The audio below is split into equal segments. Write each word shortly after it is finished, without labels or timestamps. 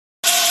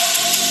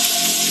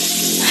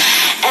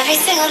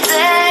Every single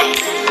day,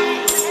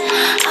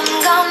 I'm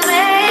gonna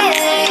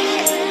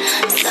make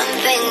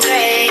something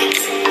great.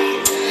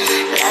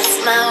 That's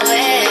my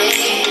way.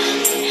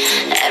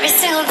 Every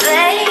single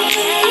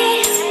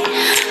day,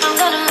 I'm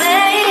gonna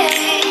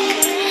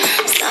make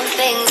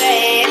something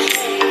great.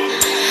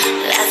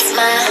 That's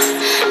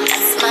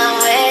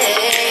my way.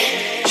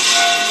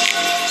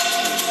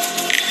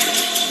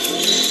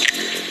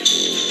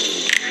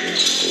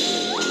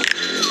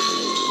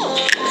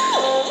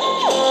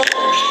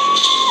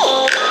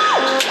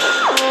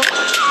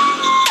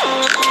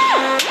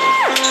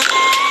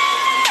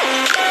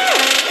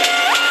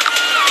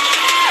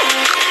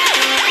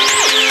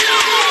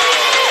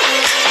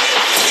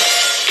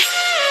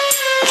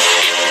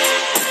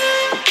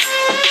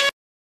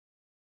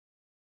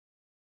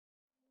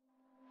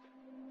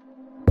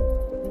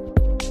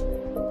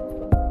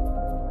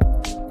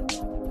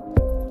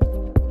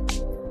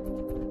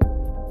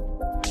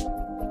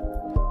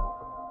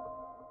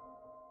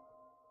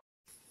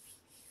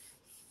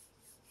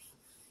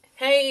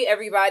 Hey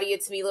everybody,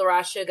 it's me,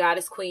 Larasha,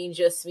 Goddess Queen,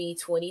 Just Me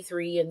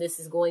 23, and this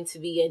is going to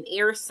be an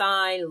air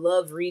sign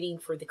love reading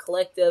for the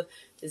collective.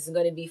 This is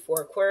going to be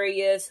for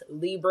Aquarius,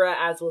 Libra,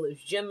 as well as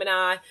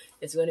Gemini.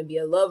 It's going to be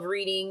a love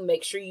reading.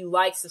 Make sure you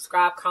like,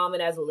 subscribe,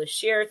 comment, as well as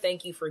share.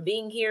 Thank you for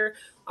being here.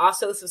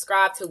 Also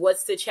subscribe to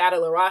What's the Chat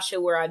of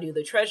Larasha, where I do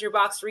the treasure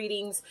box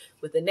readings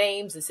with the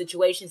names, the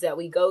situations that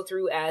we go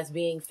through as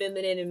being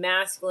feminine and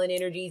masculine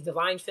energies,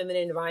 divine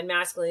feminine, divine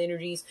masculine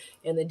energies,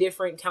 and the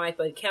different type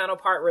of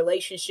counterpart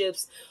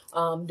relationships.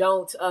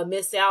 Don't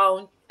miss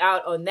out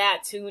on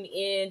that. Tune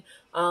in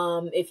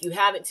if you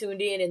haven't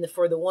tuned in, and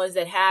for the ones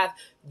that have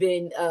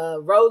been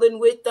rolling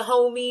with the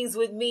homies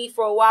with me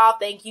for a while,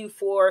 thank you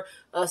for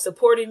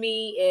supporting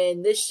me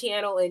in this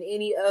channel and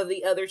any of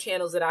the other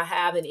channels that I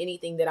have and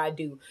anything that I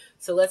do.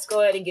 So let's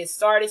go ahead and get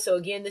started. So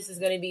again, this is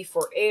going to be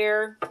for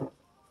air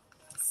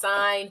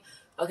sign.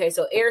 Okay,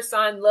 so air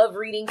sign love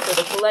reading for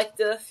the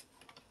collective.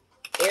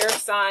 Air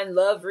sign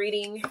love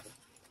reading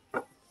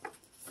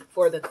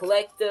for the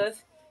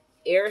collective.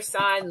 Air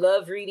sign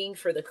love reading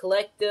for the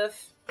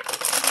collective.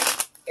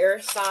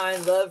 Air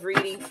sign love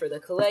reading for the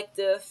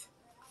collective.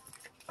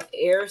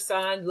 Air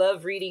sign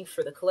love reading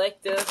for the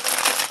collective.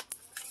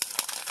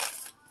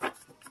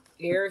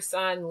 Air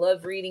sign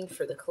love reading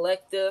for the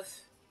collective.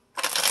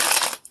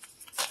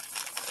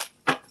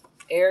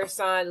 Air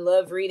sign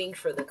love reading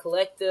for the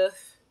collective.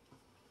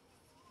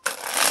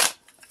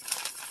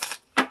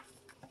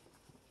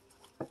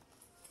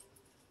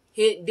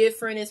 Hit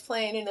Different is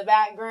playing in the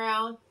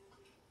background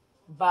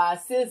by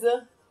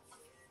SZA.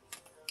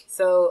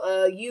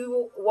 So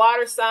you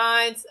water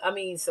signs, I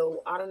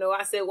don't know,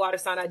 I said water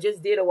sign, I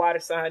just did a water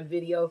sign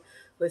video,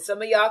 but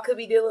some of y'all could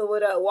be dealing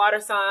with a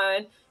water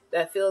sign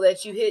that feel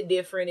that you hit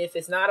different. If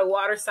it's not a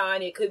water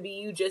sign, it could be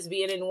you just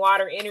being in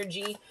water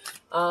energy.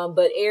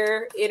 But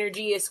air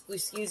energy is,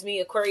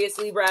 Aquarius,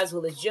 Libra, as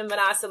well as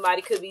Gemini.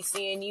 Somebody could be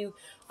seeing you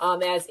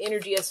as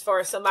energy as far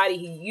as somebody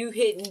who you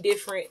hitting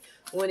different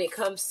when it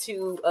comes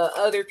to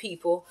other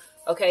people.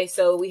 Okay,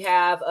 so we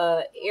have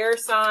air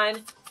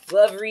sign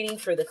love reading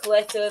for the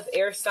collective.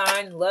 Air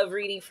sign love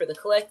reading for the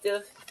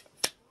collective.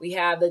 We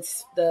have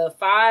the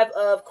 5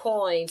 of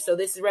coins. So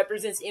this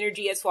represents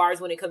energy as far as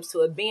when it comes to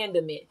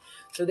abandonment.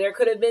 So there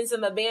could have been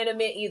some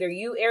abandonment. Either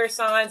you air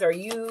signs, or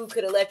you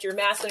could have left your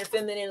masculine or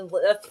feminine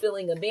left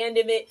feeling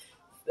abandoned,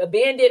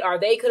 or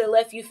they could have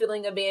left you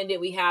feeling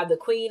abandoned. We have the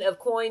Queen of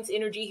Coins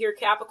energy here,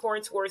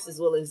 Capricorn, Taurus, as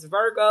well as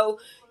Virgo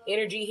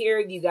energy here.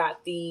 You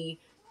got the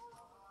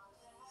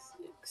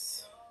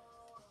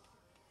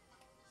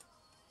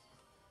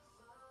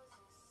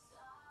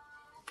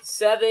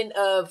 7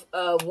 of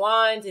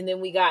Wands, and then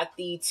we got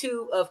the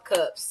 2 of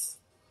Cups.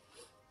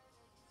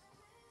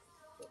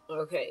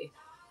 Okay,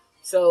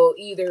 so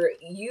either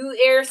you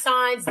air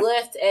signs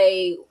left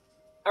a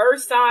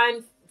earth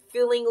sign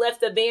feeling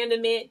left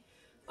abandonment.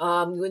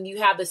 When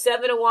you have the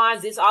 7 of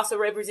Wands, this also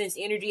represents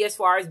energy as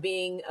far as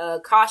being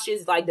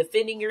cautious, like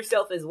defending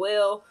yourself as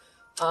well.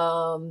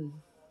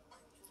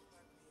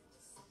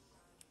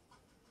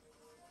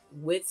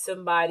 With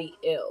somebody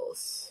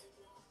else.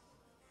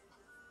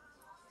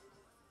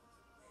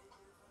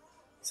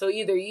 So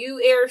either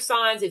you air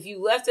signs, if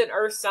you left an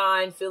earth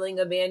sign feeling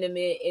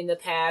abandonment in the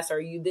past,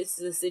 or this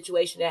is a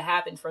situation that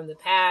happened from the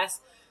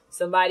past.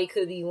 Somebody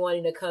could be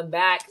wanting to come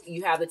back.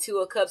 You have the 2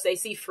 of Cups. They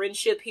see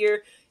friendship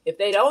here. If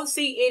they don't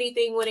see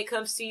anything when it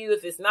comes to you,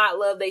 if it's not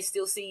love, they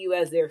still see you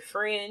as their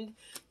friend.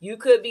 You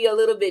could be a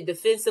little bit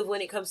defensive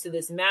when it comes to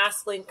this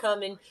masculine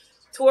coming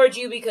towards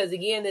you, because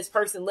again, this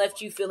person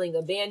left you feeling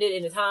abandoned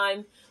in a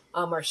time.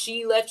 Or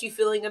she left you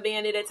feeling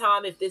abandoned at a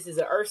time. If this is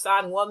an earth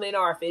sign woman,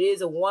 or if it is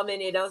a woman,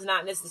 it does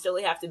not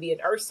necessarily have to be an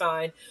earth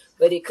sign,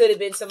 but it could have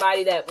been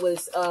somebody that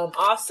was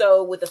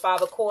also with the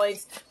 5 of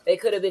Coins. They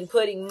could have been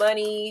putting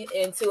money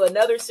into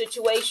another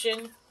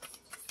situation,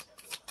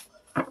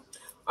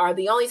 or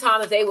the only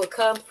time that they would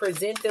come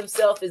present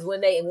themselves is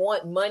when they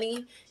want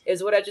money,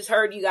 is what I just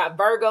heard. You got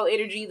Virgo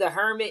energy, the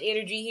Hermit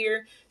energy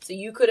here. So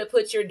you could have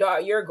put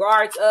your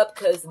guards up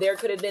because there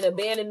could have been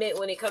abandonment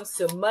when it comes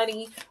to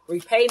money,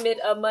 repayment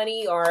of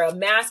money, or a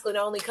masculine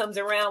only comes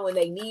around when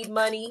they need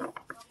money.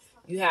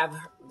 You have,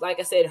 like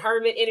I said,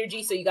 Hermit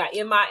energy. So you got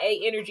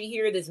MIA energy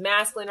here, this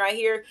masculine right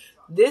here.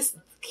 This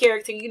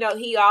character, you know,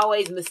 he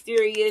always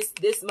mysterious.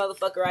 This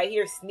motherfucker right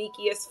here,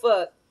 sneaky as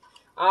fuck.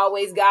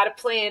 Always got a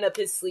plan up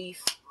his sleeve.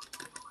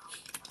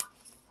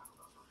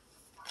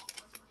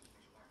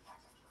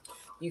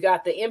 You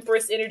got the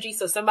Empress energy.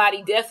 So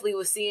somebody definitely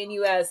was seeing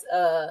you as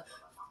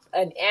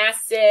an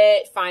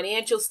asset.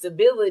 Financial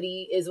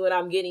stability is what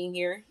I'm getting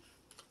here.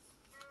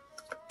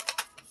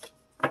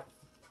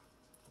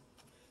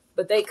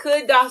 But they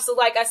could also,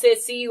 like I said,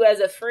 see you as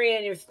a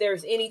friend if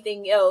there's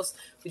anything else.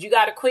 But you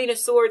got a Queen of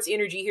Swords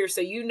energy here.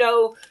 So you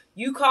know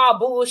you call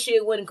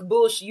bullshit when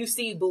you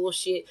see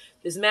bullshit.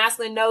 This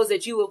masculine knows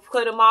that you will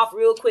cut him off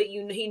real quick.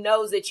 He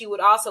knows that you would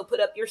also put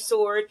up your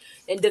sword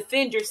and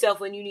defend yourself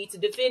when you need to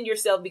defend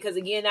yourself. Because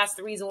again, that's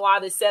the reason why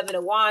the Seven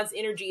of Wands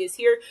energy is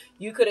here.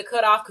 You could have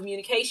cut off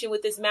communication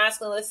with this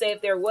masculine. Let's say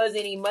if there was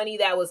any money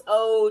that was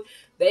owed,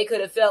 they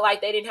could have felt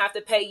like they didn't have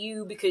to pay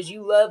you because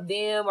you loved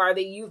them, or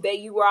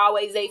you were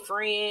always a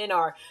friend,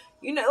 or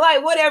you know,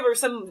 like whatever.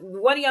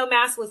 One of your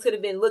masculines could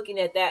have been looking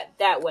at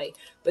that way.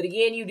 But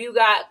again, you do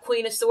got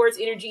Queen of Swords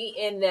energy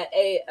and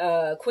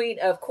the Queen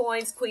of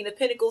Coins, Queen of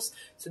Pentacles.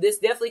 So this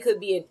definitely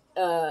could be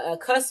a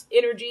cusp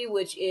energy,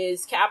 which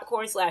is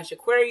Capricorn /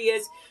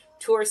 Aquarius,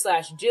 Taurus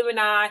 /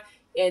 Gemini,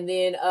 and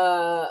then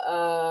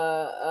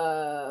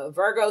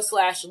Virgo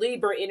 /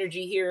 Libra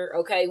energy here.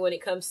 Okay, when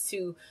it comes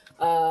to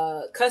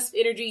cusp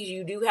energies,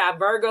 you do have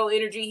Virgo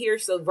energy here.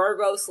 So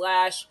Virgo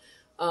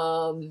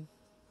 /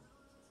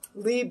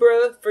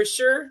 Libra for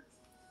sure.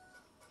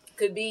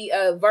 Could be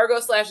Virgo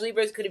 /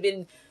 Libra could have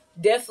been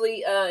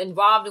definitely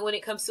involved when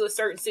it comes to a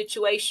certain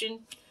situation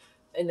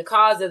and the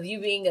cause of you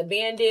being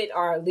abandoned,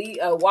 or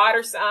a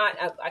water sign.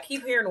 I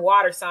keep hearing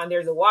water sign.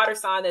 There's a water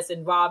sign that's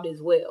involved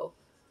as well.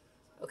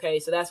 Okay,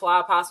 so that's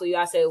why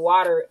I said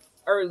water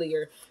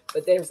earlier,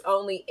 but there's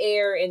only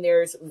air and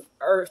there's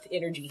earth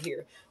energy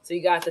here. So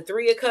you got the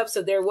Three of Cups.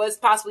 So there was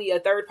possibly a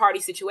third party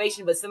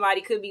situation, but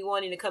somebody could be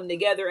wanting to come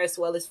together as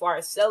well as far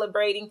as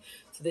celebrating.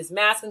 So this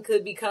masculine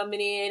could be coming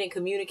in and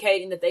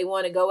communicating that they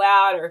want to go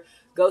out or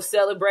go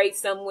celebrate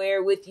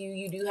somewhere with you.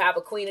 You do have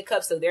a Queen of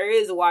Cups. So there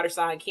is a water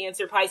sign,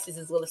 Cancer, Pisces,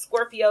 as well as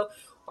Scorpio.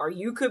 Or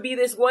you could be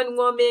this one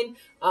woman,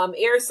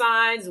 air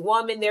signs,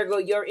 woman. There go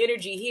your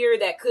energy here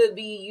that could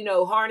be, you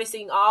know,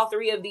 harnessing all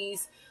three of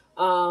these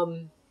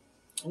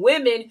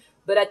women.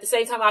 But at the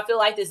same time, I feel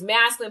like this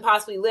masculine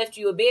possibly left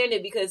you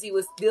abandoned because he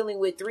was dealing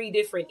with three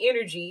different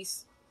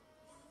energies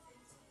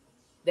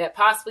that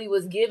possibly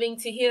was giving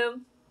to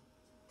him.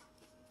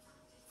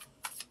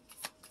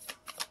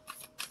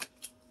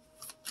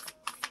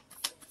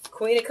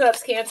 Queen of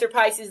Cups, Cancer,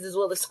 Pisces, as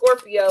well as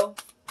Scorpio.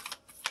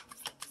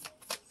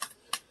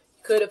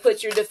 Could have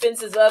put your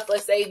defenses up.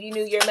 Let's say if you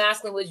knew your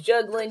masculine was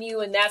juggling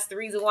you and that's the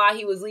reason why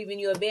he was leaving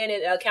you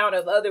abandoned, account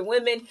of other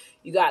women.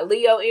 You got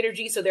Leo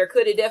energy. So there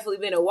could have definitely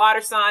been a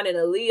water sign and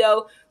a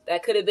Leo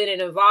that could have been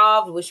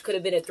involved, which could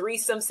have been a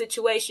threesome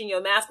situation.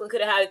 Your masculine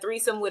could have had a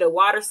threesome with a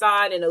water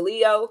sign and a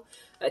Leo,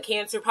 a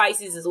Cancer,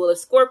 Pisces, as well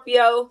as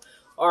Scorpio,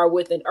 or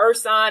with an earth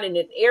sign and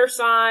an air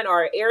sign,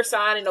 or an air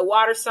sign and a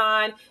water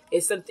sign.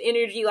 It's some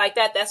energy like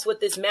that. That's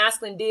what this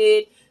masculine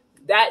did.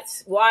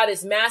 That's why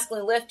this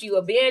masculine left you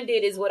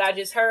abandoned, is what I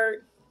just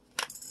heard.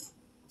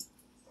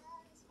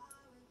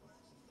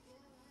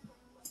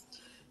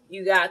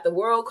 You got the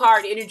World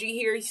card energy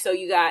here. So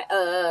you got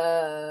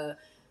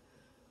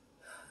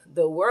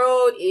the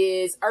World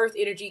is Earth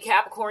energy,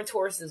 Capricorn,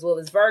 Taurus, as well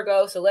as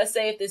Virgo. So let's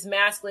say if this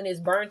masculine is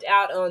burnt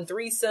out on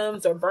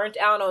threesomes or burnt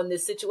out on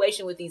this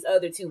situation with these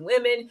other two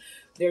women,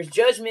 there's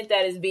judgment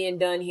that is being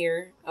done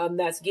here.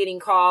 That's getting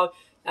called.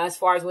 As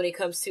far as when it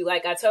comes to,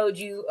 like I told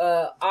you,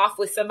 off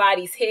with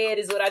somebody's head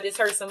is what I just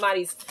heard.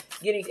 Somebody's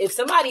getting, if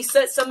somebody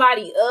set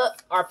somebody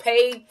up or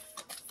paid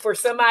for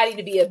somebody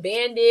to be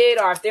abandoned,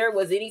 or if there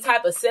was any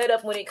type of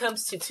setup when it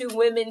comes to two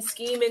women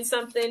scheming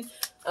something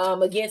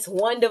against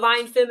one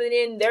divine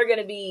feminine,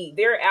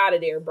 they're out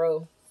of there,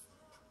 bro.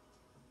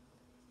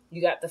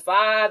 You got the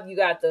 5, you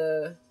got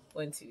the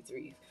 1, 2,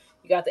 3.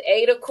 You got the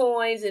 8 of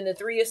Coins and the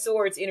 3 of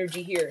Swords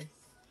energy here.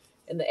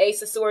 And the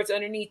Ace of Swords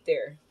underneath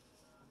there.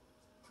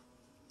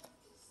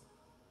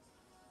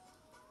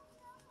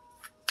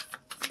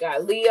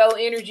 Got Leo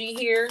energy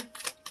here.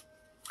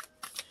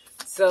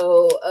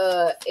 So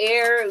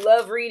air,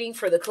 love reading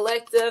for the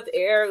collective.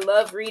 Air,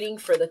 love reading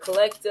for the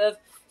collective.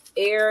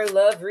 Air,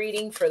 love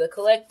reading for the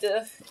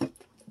collective.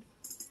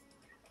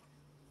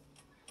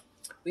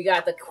 We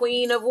got the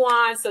Queen of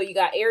Wands. So you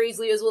got Aries,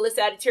 Leo, as well as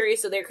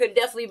Sagittarius. So there could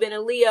definitely been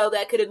a Leo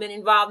that could have been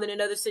involved in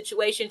another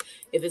situation.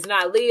 If it's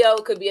not Leo,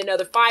 it could be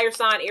another fire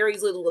sign.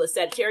 Aries, Leo, as well as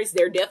Sagittarius.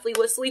 There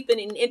definitely was sleeping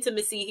in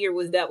intimacy here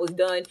that was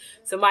done.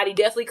 Somebody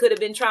definitely could have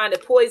been trying to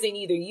poison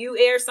either you,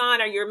 air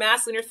sign, or your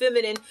masculine or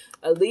feminine.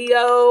 A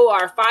Leo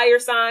or a fire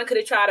sign could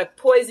have tried to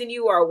poison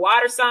you, or a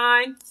water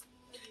sign.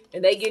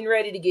 And they getting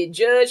ready to get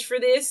judged for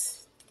this.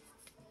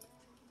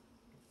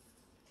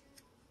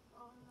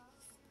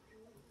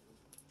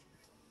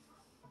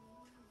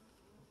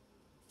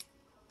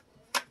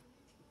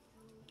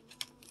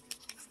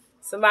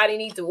 Somebody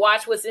needs to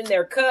watch what's in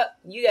their cup.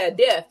 You got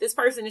death. This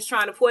person is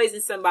trying to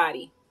poison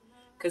somebody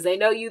because they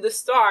know you the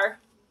star.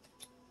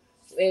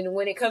 And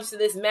when it comes to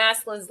this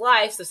masculine's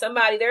life, so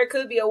somebody, there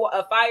could be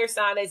a fire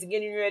sign that's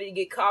getting ready to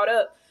get caught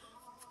up.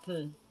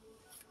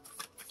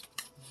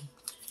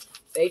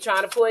 They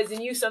trying to poison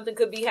you. Something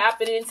could be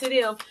happening to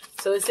them.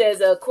 So it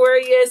says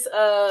Aquarius,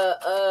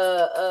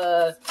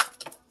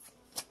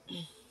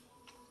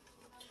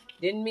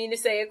 didn't mean to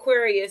say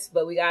Aquarius,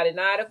 but we got a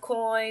Knight of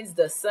Coins,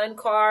 the Sun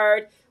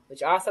card,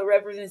 which also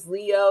represents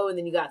Leo. And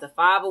then you got the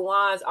Five of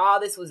Wands. All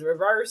this was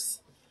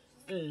reversed.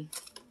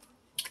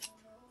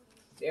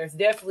 There's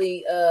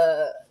definitely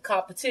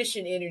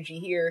competition energy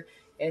here.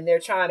 And they're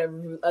trying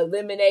to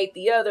eliminate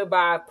the other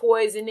by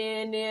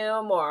poisoning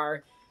them.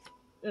 Or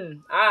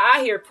I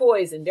hear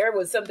poison. There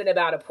was something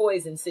about a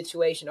poison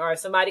situation. Or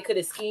somebody could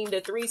have schemed a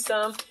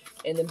threesome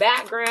in the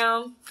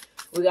background.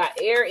 We got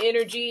air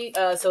energy.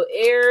 So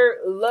air,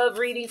 love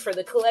reading for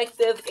the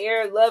collective.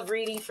 Air, love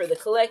reading for the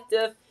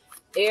collective.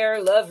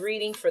 Air, love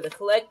reading for the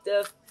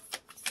collective.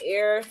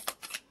 Air,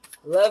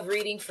 love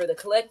reading for the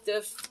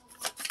collective.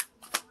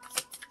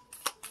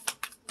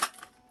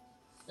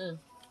 Too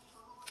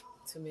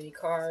many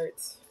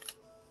cards.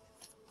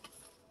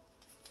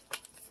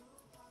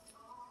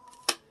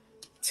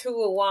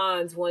 Two of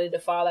Wands wanted to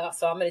fall out,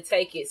 so I'm going to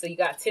take it. So you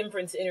got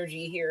Temperance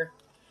energy here.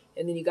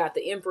 And then you got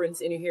the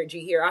Empress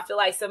energy here. I feel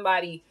like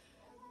somebody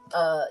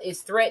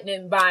is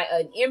threatened by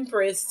an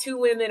Empress. Two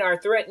women are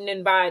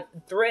threatened by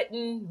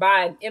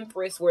an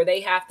Empress where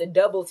they have to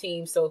double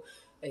team. So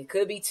it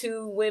could be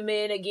two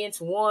women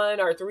against one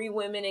or three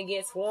women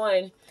against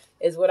one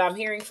is what I'm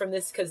hearing from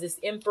this, because this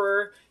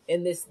Emperor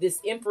and this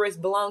Empress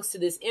belongs to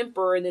this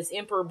Emperor, and this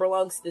Emperor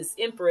belongs to this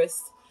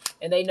Empress.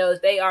 And they know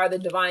that they are the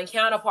divine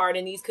counterpart.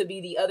 And these could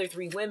be the other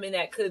three women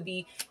that could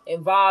be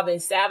involved in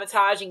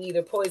sabotaging,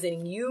 either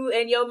poisoning you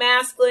and your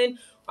masculine,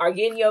 or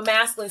getting your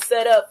masculine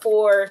set up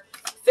for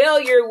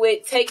failure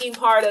with taking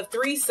part of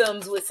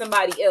threesomes with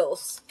somebody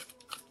else.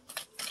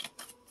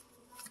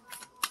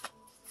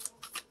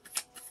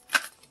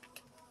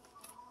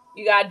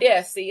 You got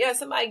death. See, yeah,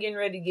 somebody getting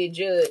ready to get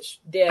judged.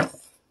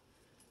 Death.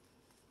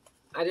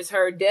 I just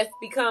heard death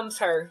becomes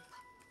her.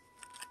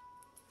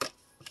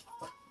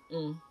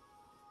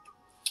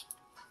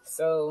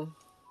 So,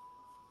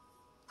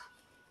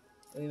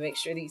 let me make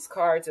sure these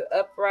cards are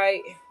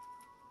upright.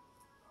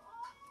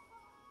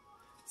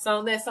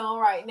 Song that's on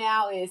right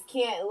now is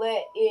Can't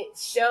Let It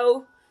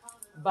Show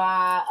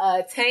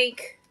by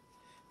Tank.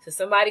 So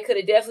somebody could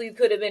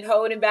have been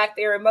holding back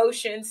their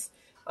emotions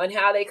on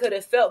how they could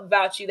have felt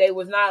about you. They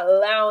was not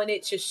allowing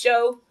it to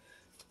show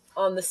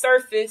on the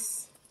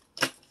surface.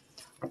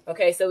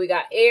 Okay, so we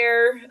got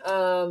air,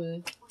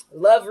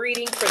 love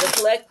reading for the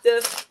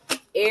collective,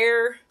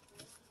 air,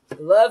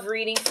 love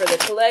reading for the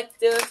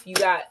collective. You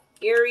got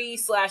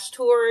Aries /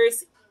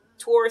 Taurus,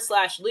 Taurus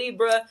 /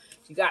 Libra.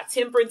 You got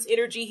Temperance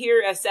energy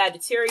here as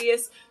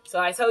Sagittarius. So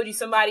I told you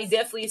somebody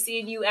definitely is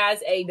seeing you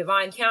as a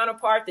divine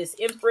counterpart. This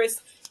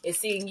Empress is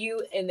seeing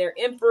you and their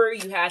Emperor.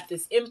 You have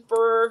this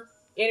Emperor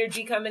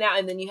energy coming out,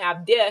 and then you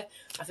have death.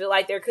 I feel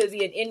like there could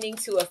be an ending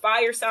to a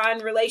fire sign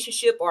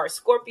relationship, or a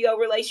Scorpio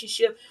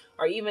relationship,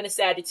 or even a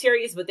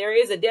Sagittarius, but there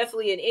is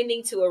definitely an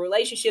ending to a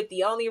relationship.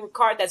 The only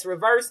card that's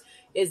reversed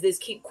is this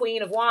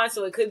Queen of Wands,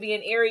 so it could be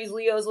an Aries,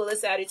 Leo, as well as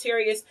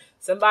Sagittarius.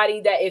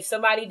 Somebody that, if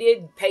somebody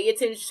did pay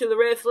attention to the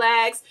red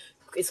flags,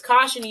 it's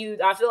cautioning you.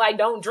 I feel like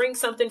don't drink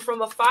something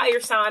from a fire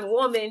sign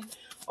woman,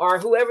 or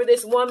whoever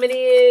this woman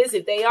is.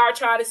 If they are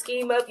trying to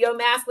scheme up your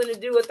masculine to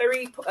do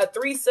a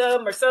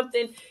threesome or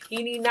something,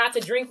 he need not to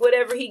drink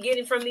whatever he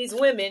getting from these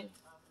women.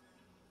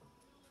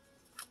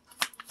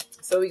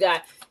 So we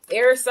got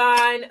air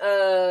sign.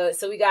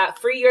 So we got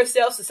free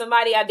yourself. So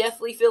somebody, I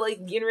definitely feel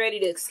like getting ready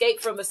to escape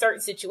from a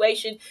certain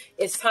situation.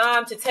 It's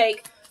time to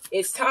take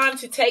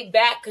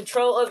back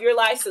control of your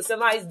life. So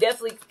somebody's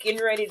definitely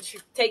getting ready to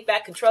take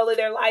back control of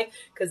their life,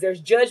 because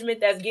there's judgment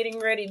that's getting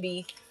ready to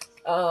be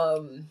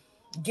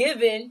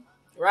given,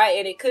 right?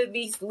 And it could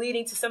be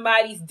leading to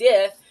somebody's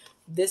death.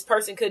 This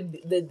person could,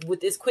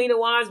 with this Queen of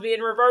Wands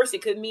being reversed,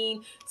 it could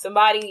mean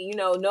somebody,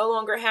 no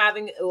longer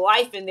having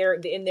life in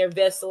their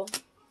vessel.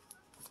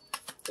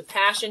 The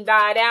passion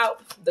died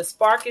out. The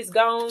spark is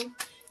gone.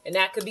 And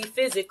that could be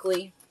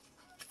physically.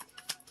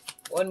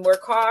 One more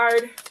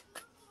card.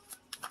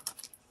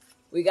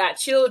 We got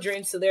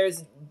children. So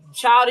there's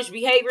childish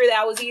behavior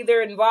that was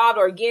either involved,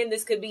 or again,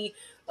 this could be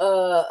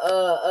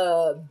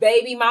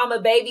baby mama,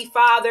 baby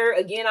father.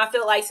 Again, I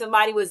felt like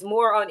somebody was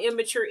more on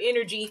immature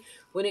energy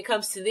when it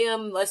comes to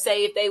them. Let's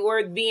say if they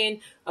were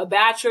being a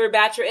bachelor,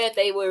 bachelorette,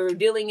 they were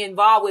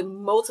involved with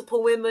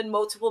multiple women,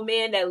 multiple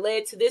men, that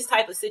led to this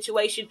type of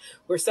situation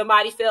where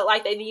somebody felt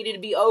like they needed to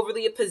be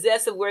overly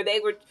possessive, where they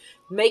were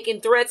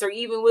making threats or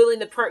even willing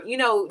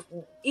to,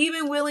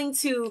 even willing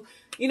to,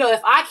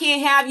 if I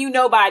can't have you,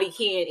 nobody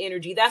can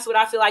energy. That's what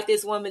I feel like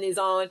this woman is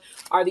on,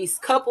 or these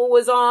couple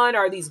was on,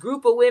 or these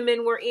group of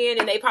women were in,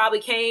 and they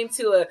probably came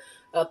to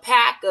a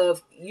pack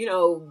of,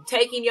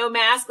 taking your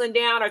masculine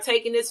down or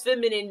taking this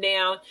feminine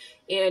down,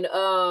 and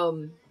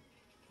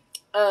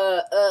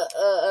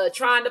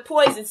trying to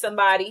poison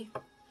somebody.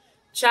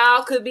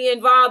 Child could be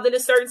involved in a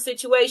certain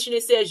situation.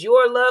 It says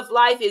your love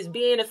life is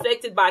being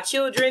affected by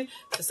children.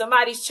 So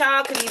somebody's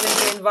child could even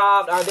be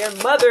involved, or their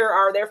mother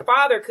or their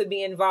father could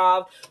be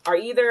involved, or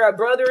either a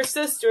brother or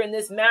sister, and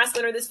this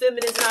masculine or this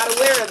feminine is not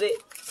aware of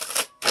it.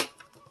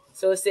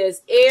 So it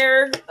says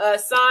air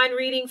sign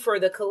reading for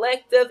the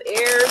collective,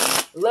 air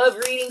love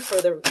reading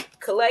for the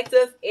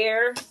collective,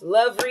 air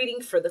love reading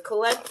for the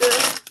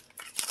collective,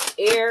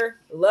 air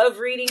love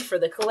reading for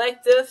the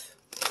collective.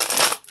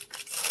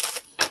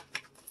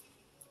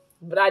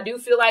 But I do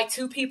feel like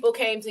two people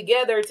came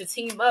together to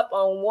team up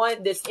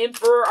on this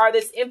emperor or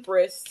this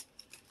empress.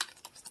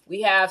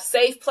 We have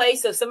safe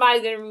place. So if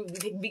somebody's going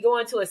to be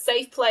going to a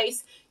safe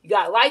place, you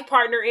got life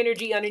partner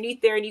energy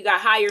underneath there, and you got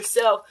higher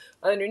self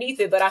underneath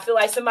it. But I feel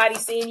like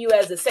somebody's seeing you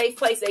as a safe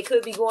place. They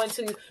could be going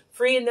to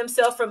freeing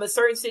themselves from a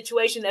certain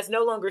situation that's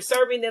no longer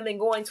serving them and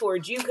going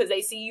towards you because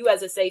they see you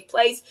as a safe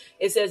place.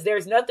 It says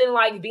there's nothing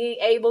like being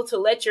able to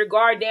let your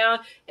guard down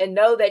and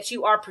know that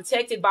you are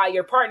protected by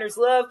your partner's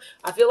love.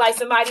 I feel like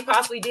somebody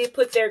possibly did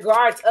put their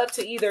guards up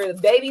to either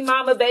the baby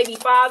mama, baby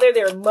father,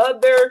 their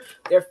mother,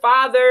 their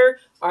father,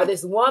 or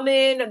this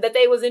woman that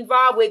they was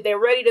involved with. They're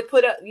ready to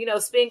put up,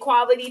 spend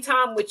quality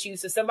time with you.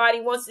 So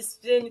somebody wants to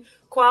spend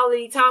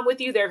quality time with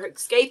you. They're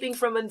escaping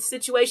from a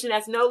situation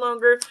that's no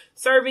longer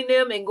serving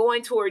them and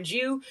going towards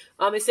you.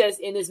 It says,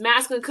 and this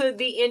masculine could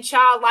be in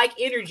childlike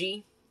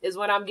energy, is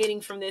what I'm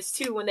getting from this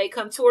too, when they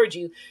come towards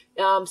you.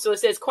 So it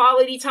says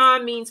quality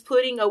time means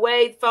putting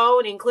away the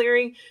phone and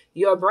clearing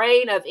your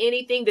brain of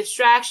anything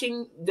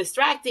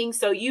distracting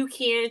so you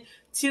can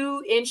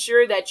to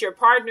ensure that your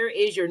partner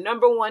is your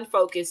number one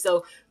focus.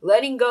 So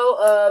letting go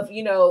of,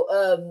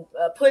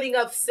 putting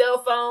up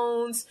cell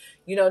phones,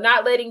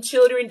 not letting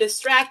children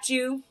distract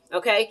you.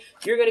 Okay.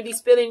 You're going to be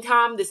spending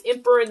time. This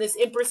emperor and this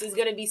empress is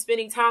going to be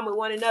spending time with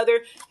one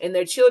another, and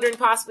their children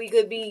possibly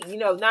could be,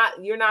 you're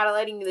not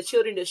letting the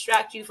children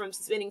distract you from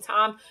spending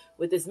time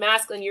with this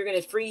masculine. You're going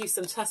to free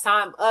some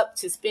time up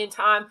to spend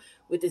time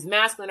with this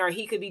masculine, or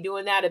he could be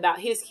doing that about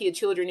his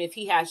children if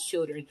he has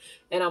children.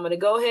 And I'm going to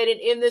go ahead and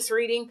end this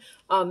reading.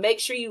 Make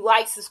sure you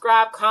like,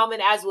 subscribe,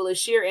 comment, as well as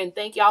share. And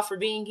thank y'all for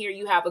being here.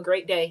 You have a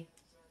great day.